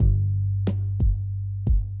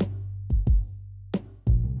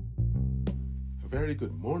very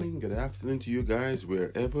good morning, good afternoon to you guys,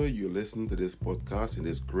 wherever you listen to this podcast in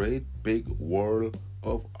this great big world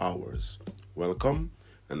of ours. Welcome,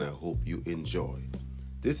 and I hope you enjoy.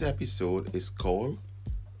 This episode is called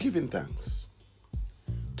Giving Thanks.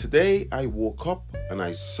 Today I woke up and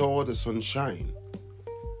I saw the sunshine,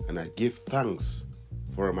 and I give thanks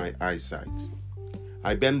for my eyesight.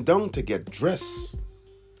 I bend down to get dressed,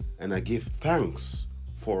 and I give thanks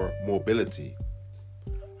for mobility.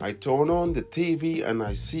 I turn on the TV and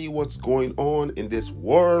I see what's going on in this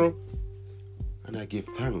world, and I give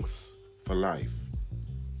thanks for life.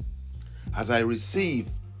 As I receive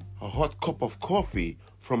a hot cup of coffee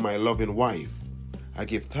from my loving wife, I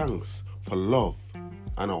give thanks for love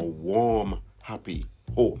and a warm, happy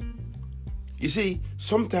home. You see,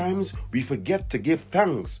 sometimes we forget to give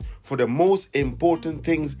thanks for the most important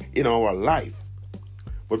things in our life,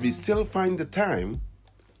 but we still find the time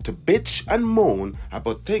to bitch and moan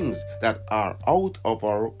about things that are out of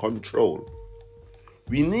our control.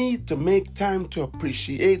 We need to make time to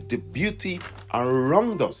appreciate the beauty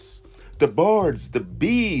around us. The birds, the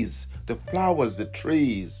bees, the flowers, the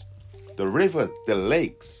trees, the river, the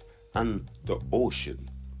lakes, and the ocean.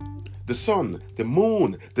 The sun, the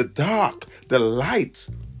moon, the dark, the light.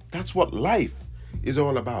 That's what life is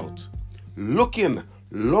all about. Looking,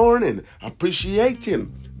 learning,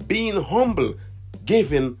 appreciating, being humble,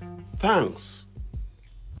 giving thanks.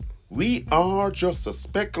 We are just a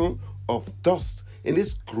speckle of dust in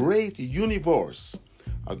this great universe,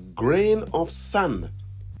 a grain of sand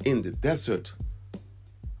in the desert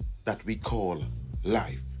that we call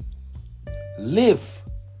life. Live,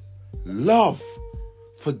 love,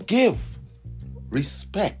 forgive,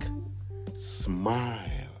 respect,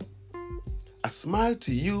 smile. A smile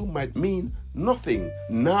to you might mean nothing,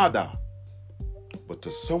 nada, but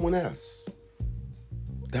to someone else,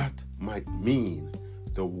 that might mean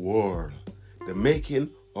the world, the making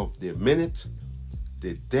of the minute,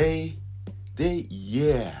 the day, the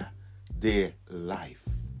year, their life.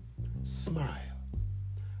 Smile.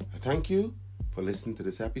 I thank you for listening to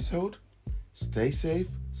this episode. Stay safe,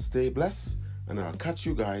 stay blessed, and I'll catch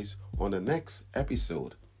you guys on the next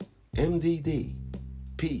episode. MDD.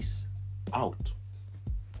 Peace out.